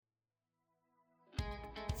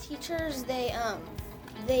Teachers, they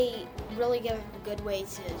really give a good way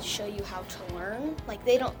to show you how to learn. Like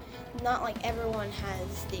not like everyone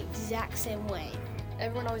has the exact same way.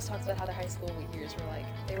 Everyone always talks about how their high school years were like,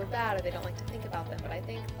 they were bad or they don't like to think about them, but I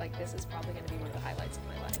think like this is probably going to be one of the highlights of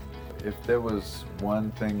my life. If there was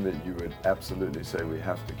one thing that you would absolutely say we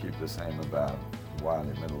have to keep the same about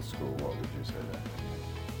Wiley Middle School, what would you say there?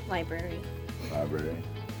 Library. Library?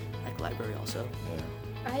 Like library also. Yeah.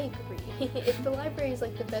 I agree. If the library is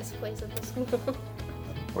like the best place at the school.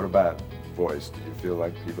 What about voice? Do you feel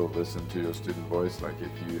like people listen to your student voice? Like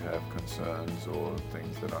if you have concerns or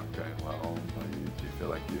things that aren't going well, do you feel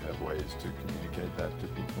like you have ways to communicate that to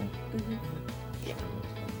people? Mm-hmm. Yeah.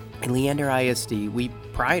 At Leander ISD, we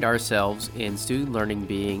pride ourselves in student learning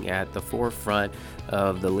being at the forefront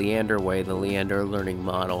of the Leander way, the Leander learning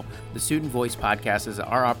model. The Student Voice podcast is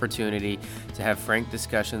our opportunity to have frank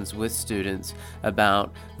discussions with students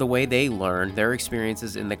about the way they learn, their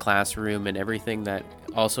experiences in the classroom, and everything that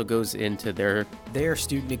also goes into their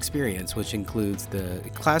student experience, which includes the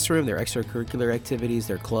classroom, their extracurricular activities,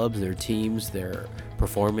 their clubs, their teams, their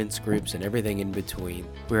performance groups, and everything in between.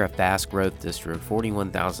 We're a fast growth district.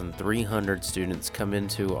 41,300 students come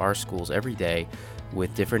into our schools every day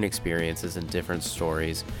with different experiences and different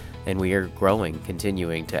stories. And we are growing,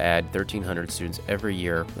 continuing to add 1,300 students every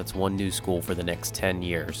year. That's one new school for the next 10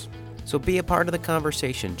 years. So be a part of the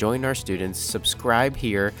conversation. Join our students. Subscribe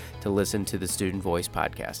here to listen to the Student Voice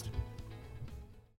podcast.